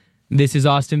This is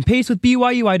Austin Pace with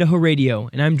BYU Idaho Radio,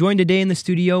 and I'm joined today in the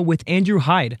studio with Andrew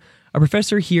Hyde, a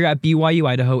professor here at BYU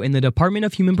Idaho in the Department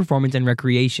of Human Performance and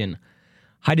Recreation.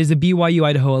 Hyde is a BYU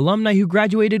Idaho alumni who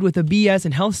graduated with a BS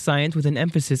in health science with an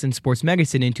emphasis in sports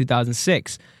medicine in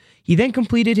 2006. He then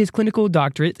completed his clinical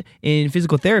doctorate in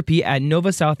physical therapy at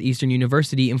Nova Southeastern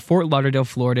University in Fort Lauderdale,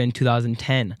 Florida in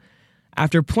 2010.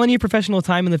 After plenty of professional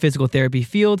time in the physical therapy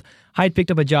field, Hyde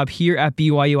picked up a job here at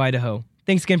BYU Idaho.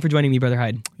 Thanks again for joining me, Brother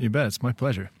Hyde. You bet. It's my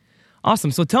pleasure.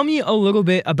 Awesome. So tell me a little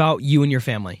bit about you and your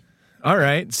family. All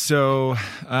right. So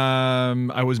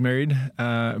I was married,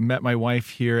 met my wife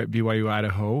here at BYU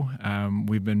Idaho.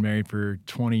 We've been married for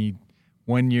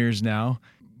 21 years now.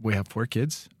 We have 4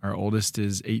 kids. Our oldest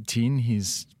is 18.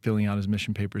 He's filling out his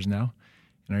mission papers now.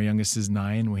 And our youngest is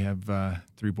 9. We have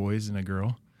 3 boys and a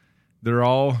girl. They're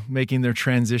all making their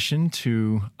transition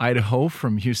to Idaho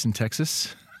from Houston,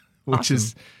 Texas, which Awesome.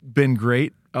 has been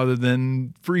great other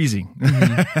than freezing.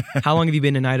 Mm-hmm. How long have you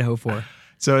been in Idaho for?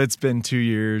 So it's been 2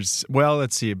 years. Well,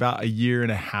 let's see, about a year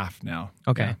and a half now.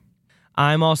 Okay. Yeah.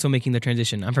 I'm also making the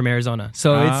transition. I'm from Arizona.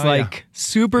 So it's like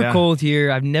super Yeah. cold here.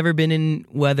 I've never been in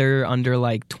weather under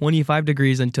like 25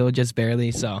 degrees until just barely.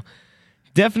 So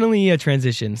definitely a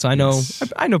transition. So I know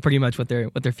Yes. I know pretty much what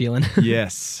they're feeling.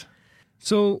 Yes.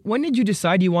 So when did you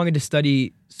decide you wanted to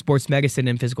study sports medicine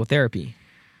and physical therapy?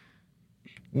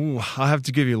 Ooh, I'll have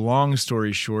to give you a long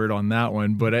story short on that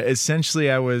one. But essentially,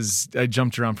 I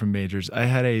jumped around from majors. I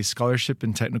had a scholarship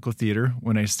in technical theater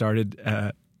when I started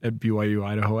at BYU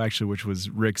Idaho, actually, which was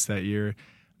Rick's that year.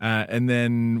 And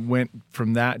then went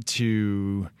from that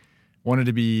to wanted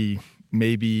to be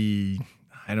maybe,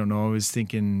 I don't know, I was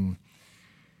thinking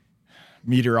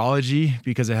meteorology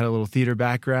because I had a little theater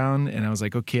background. And I was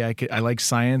like, okay, I like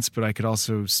science, but I could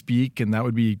also speak, and that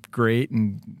would be great.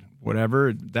 And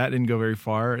whatever, that didn't go very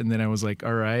far. And then I was like,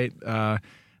 all right, I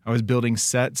was building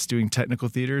sets, doing technical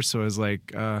theater. So I was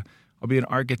like, I'll be an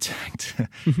architect.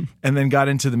 And then got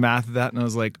into the math of that, and I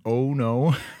was like, oh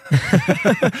no.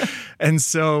 And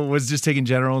so was just taking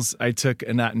generals. I took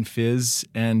a nat and phys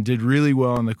and did really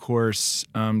well on the course.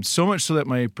 So much so that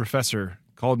my professor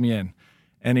called me in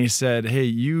and he said, hey,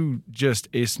 you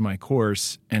just aced my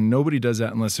course, and nobody does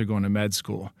that unless they're going to med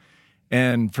school.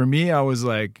 And for me, I was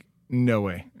like, no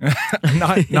way.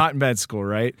 not med school,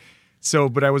 right? So,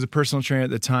 but I was a personal trainer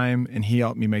at the time, and he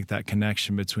helped me make that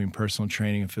connection between personal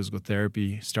training and physical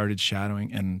therapy, started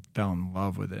shadowing, and fell in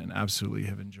love with it, and absolutely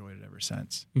have enjoyed it ever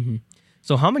since. Mm-hmm.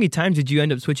 So how many times did you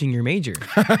end up switching your major?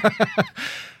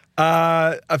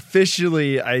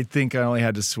 Officially, I think I only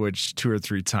had to switch 2 or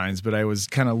 3 times, but I was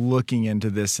kind of looking into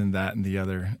this and that and the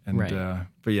other. And Right.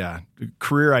 But yeah,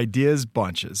 career ideas,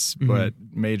 bunches, but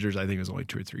majors, I think it was only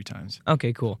 2 or 3 times.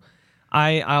 Okay, cool.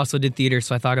 I also did theater,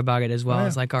 so I thought about it as well. Oh, yeah. I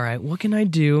was like, all right, what can I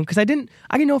do? Because I didn't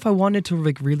know if I wanted to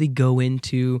like really go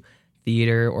into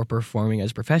theater or performing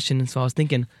as a profession. And so I was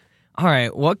thinking, all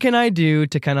right, what can I do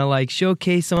to kind of like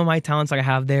showcase some of my talents like I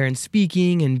have there in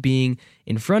speaking and being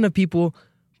in front of people,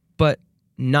 but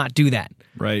not do that.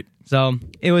 Right. So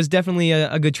it was definitely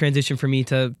a good transition for me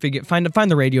to find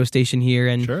the radio station here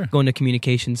and Sure. go into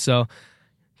communications. So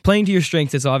playing to your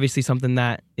strengths is obviously something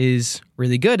that is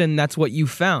really good, and that's what you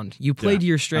found. You played to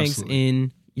your strengths absolutely.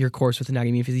 in your course with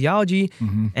anatomy and physiology,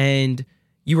 and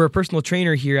you were a personal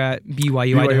trainer here at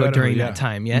BYU Idaho during that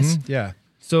time, yes? Mhm. Yeah.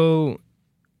 So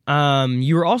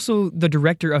you were also the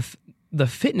director of the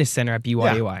fitness center at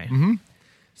BYUI. Mhm.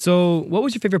 So what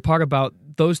was your favorite part about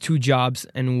those 2 jobs,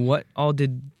 and what all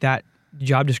did that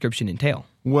job description entail?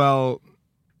 Well,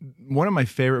 one of my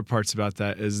favorite parts about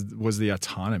that was the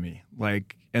autonomy.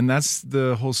 And that's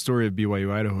the whole story of BYU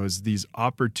Idaho, is these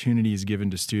opportunities given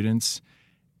to students,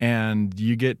 and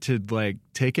you get to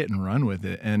take it and run with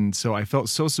it. And so I felt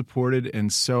so supported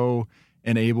and so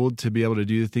enabled to be able to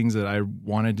do the things that I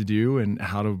wanted to do and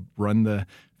how to run the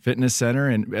fitness center.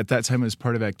 And at that time, it was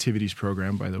part of activities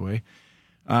program, by the way.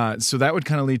 So that would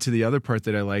kind of lead to the other part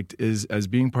that I liked is, as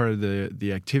being part of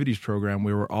the activities program,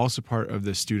 we were also part of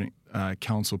the student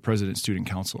council, president student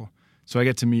council. So I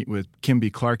got to meet with Kim B.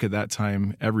 Clark at that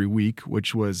time every week,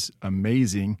 which was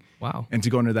amazing. Wow. And to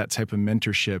go into that type of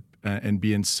mentorship and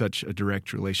be in such a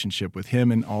direct relationship with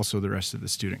him and also the rest of the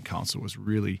student council was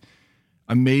really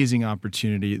amazing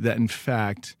opportunity that, in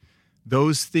fact,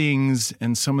 those things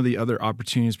and some of the other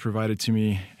opportunities provided to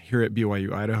me here at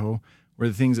BYU Idaho were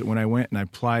the things that when I went and I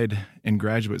applied in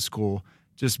graduate school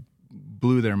just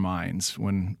blew their minds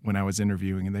when I was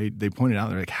interviewing, and they pointed out,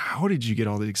 they're like, how did you get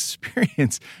all the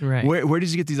experience? Right. Where did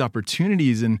you get these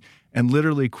opportunities? And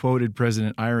literally quoted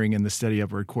President Eyring in the Steady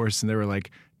Upward course, and they were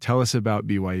like, tell us about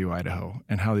BYU Idaho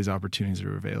and how these opportunities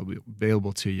are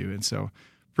available to you. And so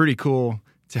pretty cool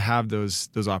to have those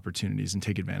opportunities and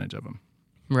take advantage of them.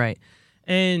 Right.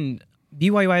 And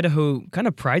BYU Idaho kind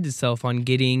of prides itself on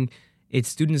getting its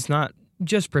students not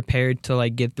just prepared to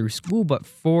like get through school, but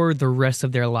for the rest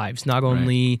of their lives, not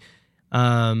only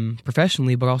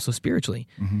professionally, but also spiritually.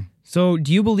 Mm-hmm. So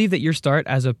do you believe that your start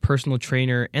as a personal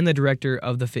trainer and the director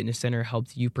of the fitness center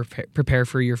helped you prepare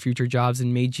for your future jobs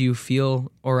and made you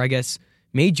feel, or I guess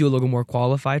made you a little more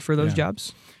qualified for those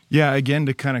jobs? Yeah, again,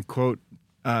 to kind of quote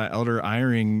Elder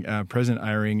Eyring, President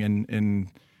Eyring in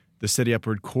the Steady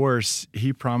Upward course,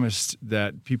 he promised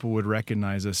that people would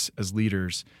recognize us as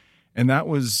leaders. And that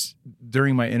was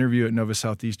during my interview at Nova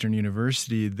Southeastern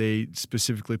University. They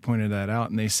specifically pointed that out,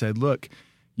 and they said, look,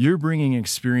 you're bringing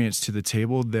experience to the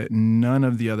table that none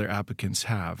of the other applicants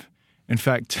have. In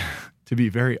fact, to be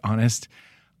very honest,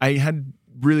 I had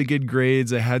really good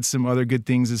grades. I had some other good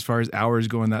things as far as hours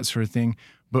go and that sort of thing.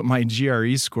 But my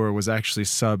GRE score was actually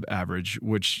sub-average,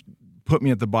 which put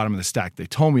me at the bottom of the stack. They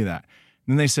told me that.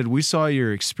 And then they said, we saw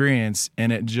your experience,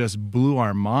 and it just blew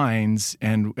our minds.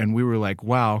 And we were like,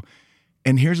 wow.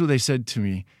 And here's what they said to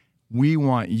me. We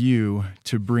want you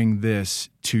to bring this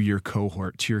to your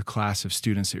cohort, to your class of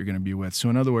students that you're going to be with. So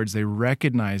in other words, they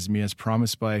recognized me as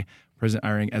promised by President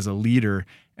Eyring as a leader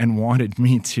and wanted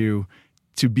me to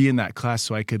be in that class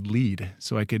so I could lead,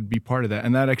 so I could be part of that.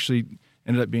 And that actually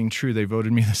ended up being true. They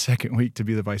voted me the second week to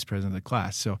be the vice president of the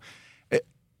class. So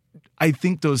I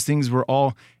think those things were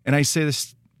all, and I say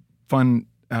this fun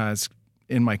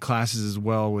in my classes as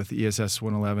well with ESS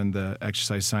 111, the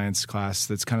exercise science class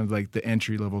that's kind of like the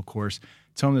entry-level course.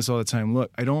 Tell them this all the time.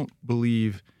 Look, I don't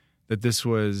believe that this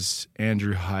was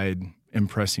Andrew Hyde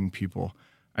impressing people.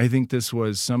 I think this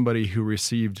was somebody who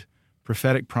received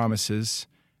prophetic promises,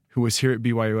 who was here at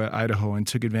BYU Idaho and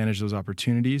took advantage of those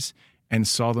opportunities and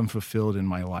saw them fulfilled in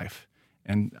my life.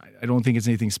 And I don't think it's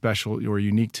anything special or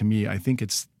unique to me. I think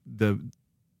it's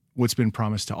what's been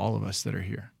promised to all of us that are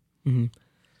here. Mm-hmm.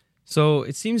 So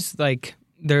it seems like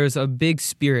there's a big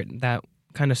spirit that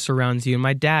kind of surrounds you. And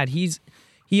my dad,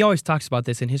 he always talks about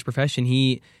this in his profession.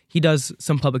 He does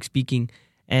some public speaking,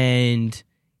 and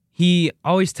he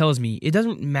always tells me it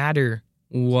doesn't matter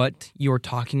what you're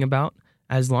talking about.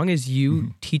 As long as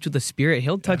you teach with the Spirit,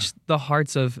 He'll touch the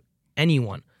hearts of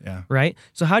anyone, right?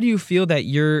 So how do you feel that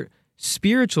your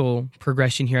spiritual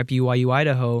progression here at BYU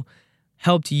Idaho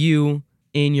helped you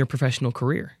in your professional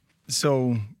career?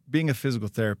 So being a physical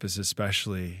therapist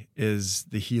especially is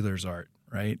the healer's art,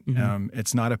 right? Mm-hmm.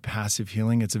 It's not a passive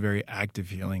healing. It's a very active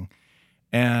healing.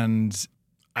 And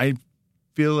I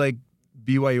feel like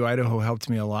BYU Idaho helped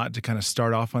me a lot to kind of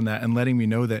start off on that and letting me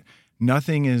know that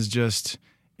nothing is just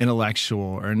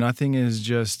intellectual or nothing is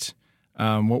just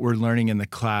what we're learning in the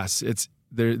class.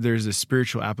 There's a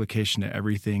spiritual application to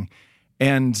everything.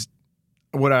 And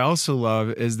what I also love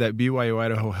is that BYU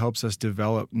Idaho helps us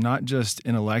develop not just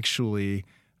intellectually,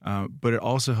 but it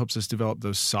also helps us develop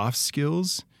those soft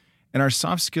skills. And our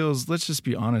soft skills, let's just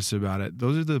be honest about it,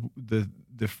 those are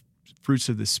the fruits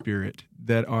of the Spirit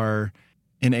that are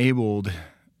enabled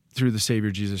through the Savior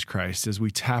Jesus Christ. As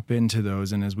we tap into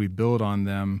those and as we build on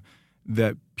them,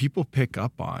 that people pick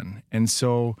up on. And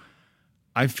so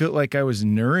I felt like I was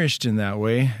nourished in that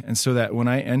way. And so that when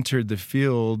I entered the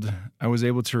field, I was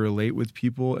able to relate with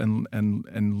people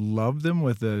and love them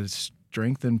with a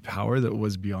strength and power that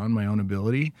was beyond my own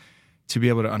ability, to be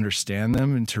able to understand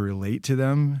them and to relate to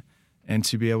them and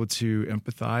to be able to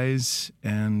empathize,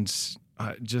 and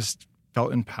just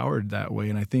felt empowered that way.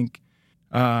 And I think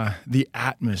the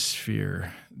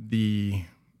atmosphere, the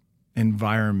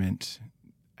environment,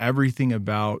 everything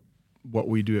about what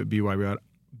we do at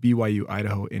BYU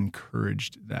Idaho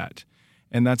encouraged that.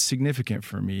 And that's significant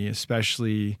for me,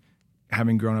 especially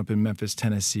having grown up in Memphis,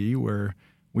 Tennessee, where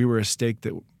we were a stake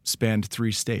that spanned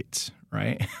 3 states,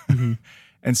 right? Mm-hmm.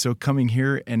 And so coming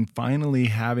here and finally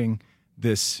having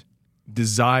this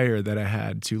desire that I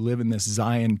had to live in this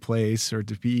Zion place or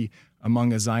to be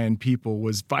among a Zion people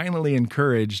was finally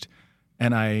encouraged.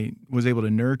 And I was able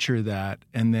to nurture that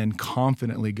and then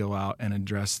confidently go out and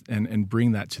address and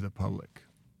bring that to the public.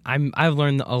 I've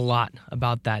learned a lot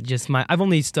about that. I've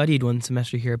only studied 1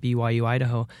 semester here at BYU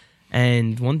Idaho,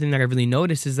 and one thing that I really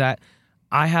noticed is that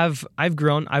I've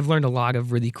learned a lot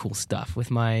of really cool stuff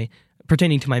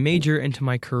pertaining to my major and to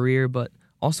my career, but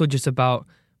also just about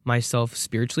myself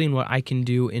spiritually and what I can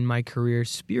do in my career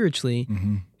spiritually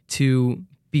to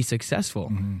be successful.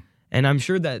 Mm-hmm. And I'm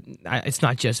sure that it's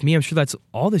not just me. I'm sure that's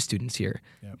all the students here,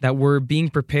 that we're being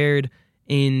prepared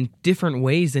in different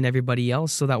ways than everybody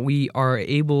else so that we are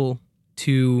able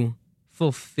to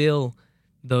fulfill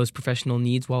those professional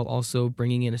needs while also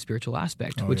bringing in a spiritual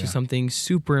aspect, which is something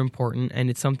super important. And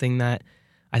it's something that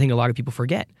I think a lot of people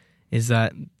forget, is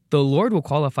that the Lord will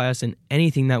qualify us in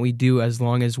anything that we do as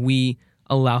long as we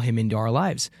allow him into our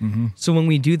lives. Mm-hmm. So when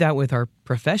we do that with our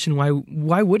profession,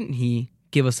 why wouldn't he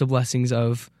give us the blessings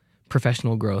of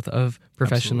professional growth, of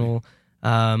professional,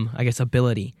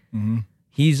 ability? Mm-hmm.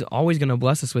 He's always going to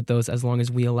bless us with those as long as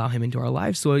we allow him into our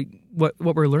lives. So what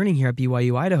we're learning here at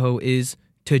BYU Idaho is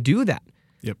to do that.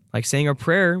 Yep. Like saying a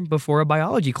prayer before a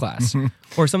biology class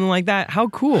or something like that. How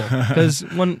cool.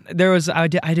 Because I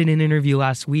did an interview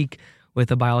last week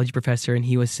with a biology professor, and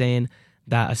he was saying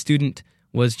that a student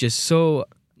was just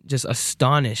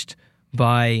astonished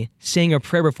by saying a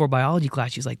prayer before biology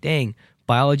class. She's like, dang,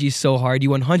 biology is so hard.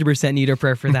 You 100% need a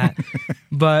prayer for that.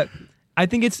 But I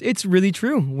think it's really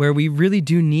true, where we really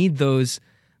do need those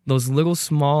little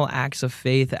small acts of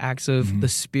faith, acts of the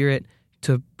Spirit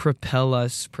to propel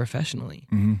us professionally.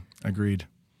 Mm-hmm. Agreed.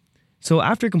 So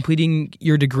after completing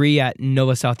your degree at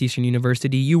Nova Southeastern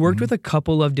University, you worked with a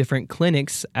couple of different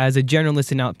clinics as a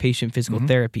generalist in outpatient physical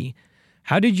therapy.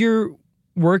 How did your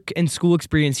work and school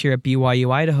experience here at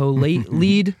BYU Idaho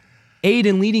aid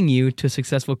in leading you to a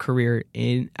successful career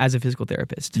as a physical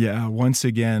therapist? Yeah, once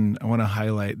again, I want to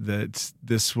highlight that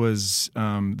this was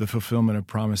the fulfillment of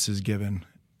promises given.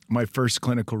 My first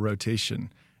clinical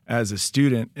rotation as a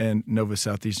student at Nova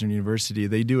Southeastern University,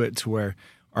 they do it to where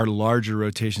our larger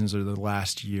rotations are the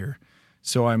last year.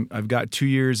 So I've got 2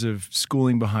 years of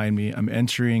schooling behind me. I'm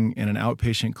entering in an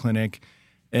outpatient clinic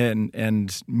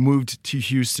and moved to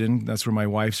Houston. That's where my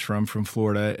wife's from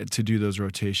Florida, to do those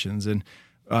rotations. And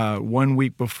 1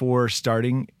 week before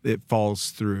starting, it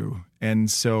falls through. And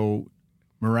so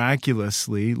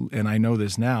miraculously, and I know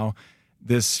this now,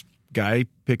 this guy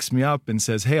picks me up and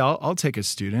says, hey, I'll take a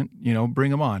student,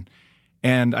 bring him on.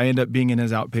 And I end up being in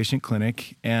his outpatient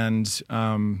clinic. And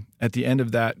at the end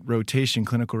of that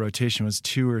clinical rotation was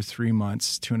 2 or 3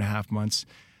 months, 2.5 months,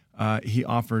 he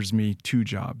offers me 2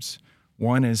 jobs.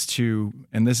 One is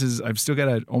I've still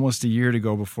got almost a year to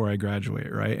go before I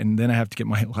graduate, right? And then I have to get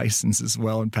my license as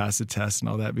well and pass the test and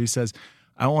all that. But he says,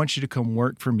 I want you to come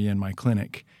work for me in my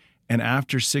clinic. And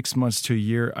after 6 months to a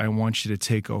year, I want you to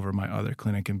take over my other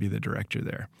clinic and be the director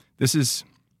there. This is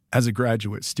as a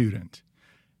graduate student.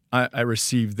 I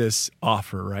received this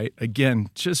offer, right? Again,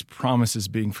 just promises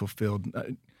being fulfilled.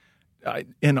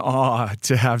 In awe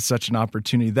to have such an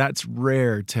opportunity. That's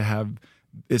rare to have,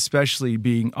 especially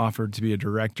being offered to be a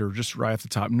director just right off the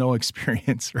top, no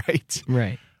experience, right?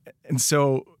 Right. And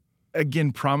so,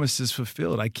 again, promises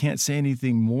fulfilled. I can't say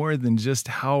anything more than just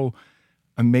how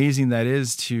amazing that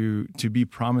is to be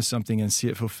promised something and see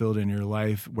it fulfilled in your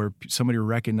life, where somebody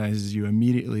recognizes you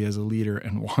immediately as a leader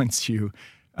and wants you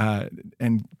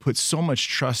and puts so much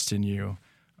trust in you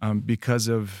because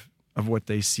of what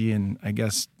they see. And I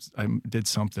guess I did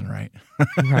something right.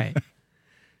 Right.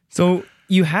 So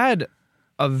you had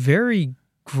a very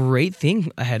great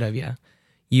thing ahead of you.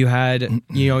 You had,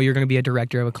 you're going to be a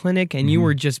director of a clinic, and you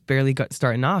were just barely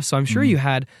starting off. So I'm sure you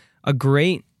had a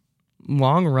great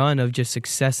long run of just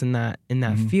success in that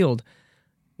field.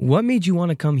 What made you want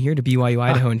to come here to BYU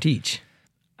Idaho and teach?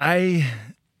 I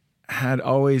had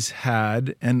always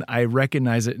had, and I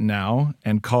recognize it now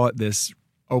and call it this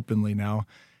openly now,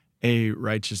 a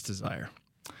righteous desire.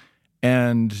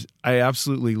 And I had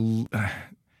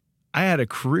a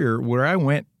career where I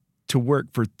went to work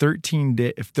for 13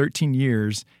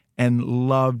 years and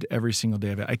loved every single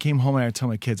day of it. I came home and I tell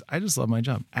my kids, I just love my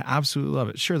job. I absolutely love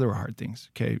it. Sure, there were hard things.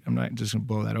 Okay, I'm not just going to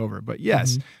blow that over. But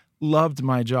yes, loved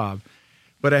my job.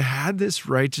 But I had this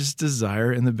righteous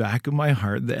desire in the back of my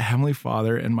heart that Heavenly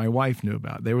Father and my wife knew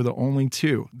about. They were the only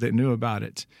two that knew about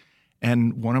it.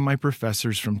 And one of my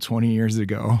professors from 20 years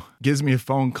ago gives me a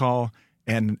phone call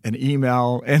and an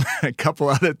email and a couple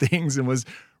other things and was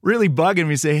really bugging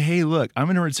me, say, hey, look, I'm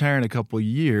going to retire in a couple of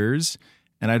years,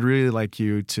 and I'd really like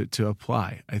you to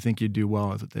apply. I think you'd do well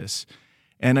with this.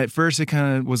 And at first it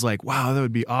kind of was like, wow, that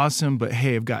would be awesome. But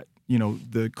hey, I've got,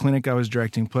 the clinic I was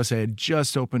directing, plus I had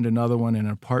just opened another one in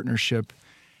a partnership,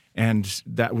 and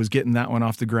that was getting that one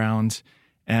off the ground.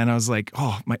 And I was like,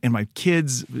 my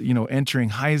kids, entering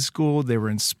high school, they were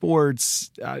in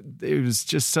sports. It was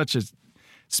just such a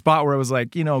spot where I was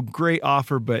like, great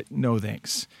offer, but no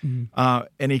thanks. Mm-hmm.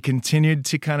 And he continued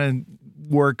to kind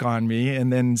of work on me.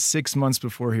 And then 6 months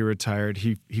before he retired,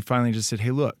 he finally just said,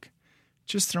 hey, look,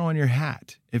 just throw in your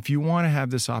hat. If you want to have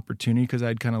this opportunity, because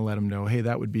I'd kind of let him know, hey,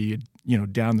 that would be,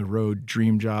 down the road,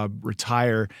 dream job,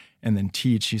 retire, and then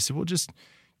teach. He said, well, just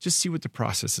see what the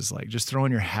process is like. Just throw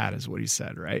in your hat is what he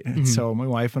said, right? Mm-hmm. And so my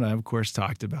wife and I, of course,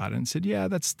 talked about it and said, yeah,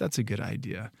 that's a good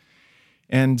idea.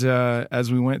 And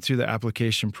as we went through the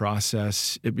application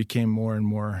process, it became more and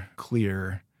more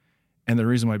clear. And the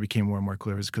reason why it became more and more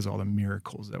clear is because all the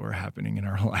miracles that were happening in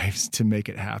our lives to make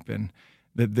it happen,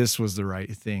 that this was the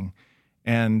right thing.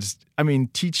 And I mean,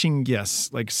 teaching, yes,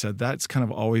 like I said, that's kind of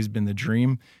always been the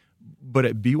dream. But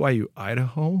at BYU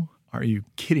Idaho, are you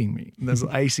kidding me? That's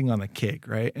icing on the cake,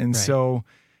 right? And so,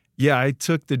 yeah, I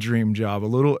took the dream job a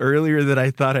little earlier than I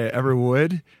thought I ever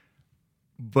would,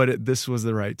 but this was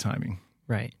the right timing.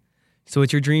 Right. So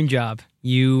it's your dream job.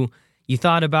 You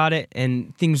thought about it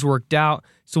and things worked out.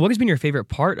 So what has been your favorite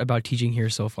part about teaching here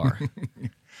so far?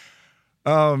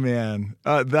 Oh man,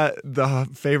 the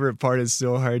favorite part is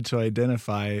so hard to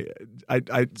identify.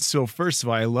 So first of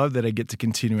all, I love that I get to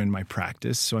continue in my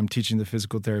practice. So I'm teaching the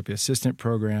physical therapy assistant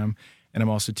program, and I'm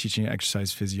also teaching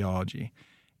exercise physiology.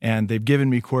 And they've given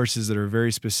me courses that are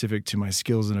very specific to my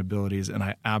skills and abilities, and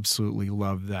I absolutely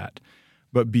love that.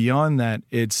 But beyond that,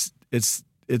 it's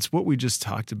what we just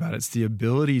talked about. It's the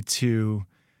ability to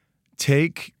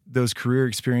take those career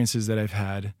experiences that I've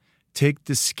had, take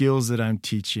the skills that I'm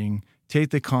teaching, take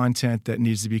the content that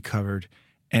needs to be covered,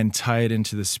 and tie it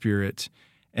into the Spirit.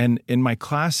 And in my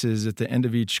classes, at the end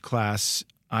of each class,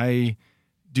 I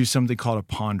do something called a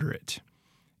ponder it.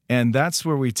 And that's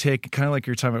where we take, kind of like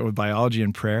you're talking about with biology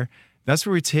and prayer, that's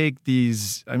where we take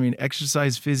these,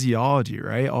 exercise physiology,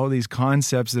 right? All these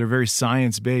concepts that are very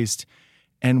science-based,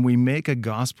 and we make a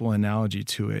gospel analogy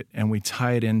to it, and we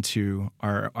tie it into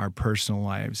our personal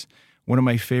lives. One of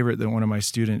my favorite that one of my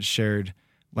students shared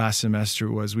last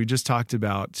semester was we just talked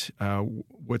about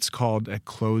what's called a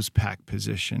closed pack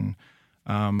position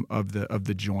of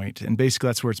the joint, and basically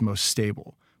that's where it's most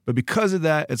stable. But because of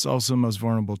that, it's also most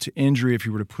vulnerable to injury if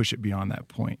you were to push it beyond that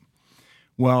point.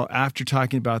 Well, after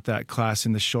talking about that class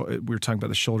in we were talking about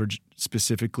the shoulder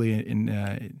specifically,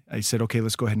 and I said, okay,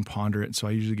 let's go ahead and ponder it. So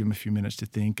I usually give them a few minutes to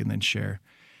think and then share.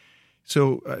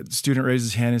 So the student raised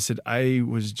his hand and said, I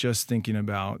was just thinking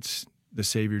about the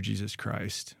Savior Jesus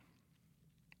Christ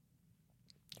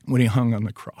when he hung on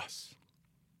the cross,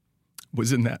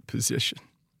 was in that position,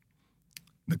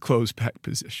 the closed pack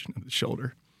position of the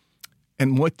shoulder.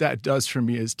 And what that does for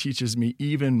me is teaches me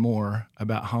even more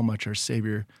about how much our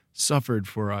Savior suffered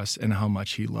for us and how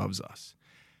much he loves us.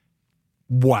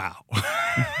 Wow.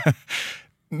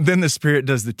 Then the Spirit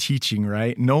does the teaching,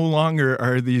 right? No longer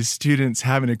are these students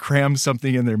having to cram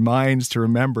something in their minds to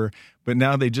remember, but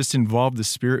now they just involve the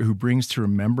Spirit who brings to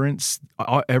remembrance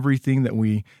everything that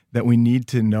we need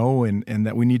to know and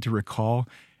that we need to recall,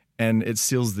 and it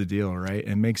seals the deal, right?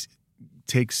 And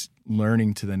takes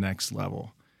learning to the next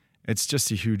level. It's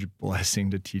just a huge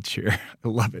blessing to teach here. I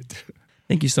love it.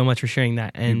 Thank you so much for sharing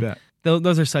that. And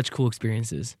those are such cool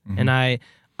experiences. Mm-hmm. And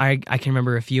I can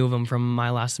remember a few of them from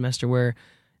my last semester where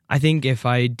I think if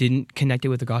I didn't connect it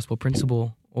with the gospel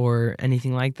principle or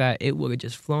anything like that, it would have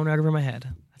just flown right over my head.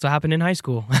 That's what happened in high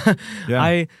school.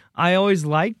 Yeah. I always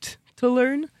liked to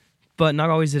learn, but not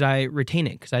always did I retain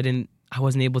it because I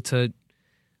wasn't able to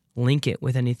link it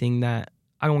with anything that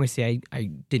I don't want to say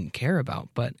I didn't care about,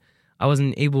 but I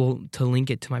wasn't able to link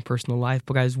it to my personal life.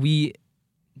 But guys, we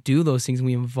do those things.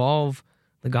 We involve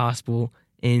the gospel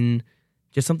in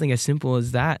just something as simple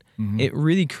as that. Mm-hmm. It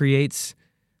really creates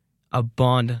a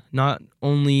bond, not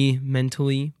only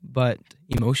mentally, but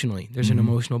emotionally. There's an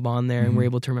emotional bond there, and we're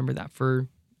able to remember that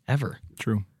forever.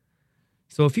 True.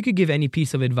 So if you could give any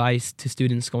piece of advice to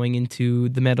students going into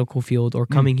the medical field or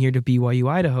coming here to BYU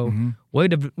Idaho,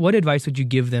 what advice would you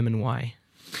give them and why?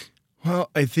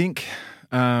 Well, I think...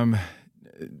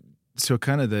 so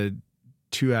kind of the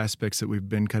two aspects that we've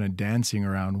been kind of dancing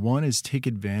around. One is take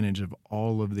advantage of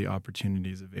all of the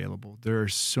opportunities available. There are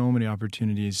so many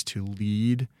opportunities to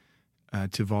lead,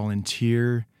 to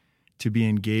volunteer, to be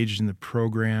engaged in the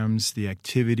programs, the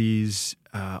activities.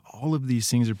 All of these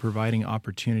things are providing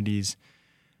opportunities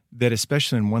that,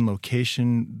 especially in one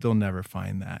location, they'll never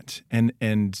find that.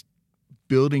 And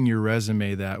building your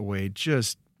resume that way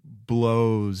just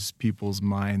blows people's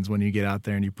minds when you get out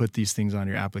there and you put these things on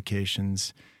your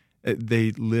applications.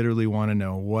 They literally want to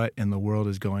know what in the world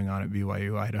is going on at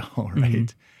BYU Idaho,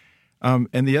 right? Mm-hmm.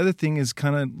 And the other thing is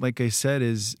kind of like I said,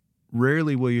 is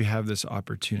rarely will you have this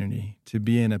opportunity to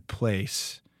be in a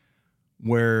place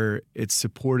where it's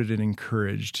supported and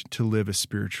encouraged to live a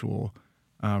spiritual,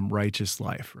 righteous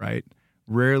life, right?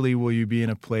 Rarely will you be in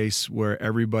a place where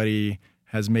everybody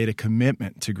has made a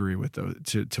commitment to agree with those,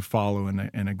 to follow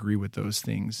and agree with those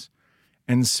things.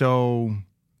 And so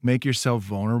make yourself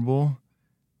vulnerable,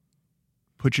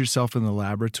 put yourself in the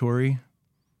laboratory,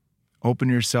 open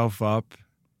yourself up,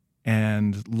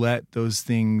 and let those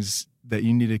things that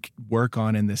you need to work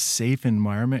on in this safe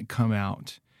environment come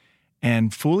out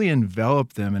and fully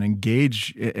envelop them and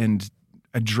engage and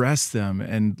address them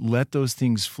and let those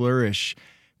things flourish.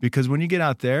 Because when you get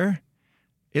out there,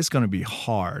 it's going to be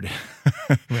hard.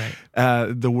 Right.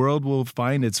 The world will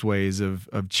find its ways of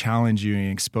challenging you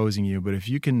and exposing you. But if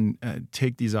you can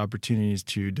take these opportunities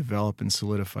to develop and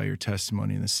solidify your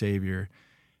testimony in the Savior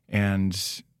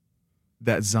and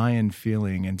that Zion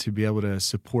feeling, and to be able to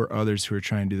support others who are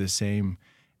trying to do the same,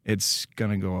 it's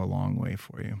going to go a long way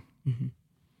for you. Mm-hmm.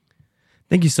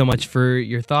 Thank you so much for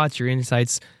your thoughts, your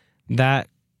insights. That,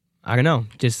 I don't know,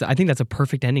 I think that's a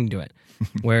perfect ending to it,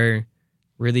 where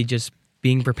really just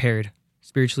being prepared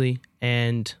spiritually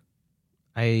and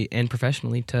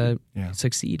professionally to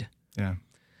succeed. Yeah.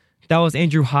 That was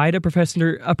Andrew Hyde, a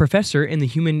professor in the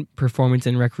Human Performance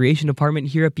and Recreation Department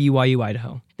here at BYU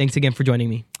Idaho. Thanks again for joining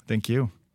me. Thank you.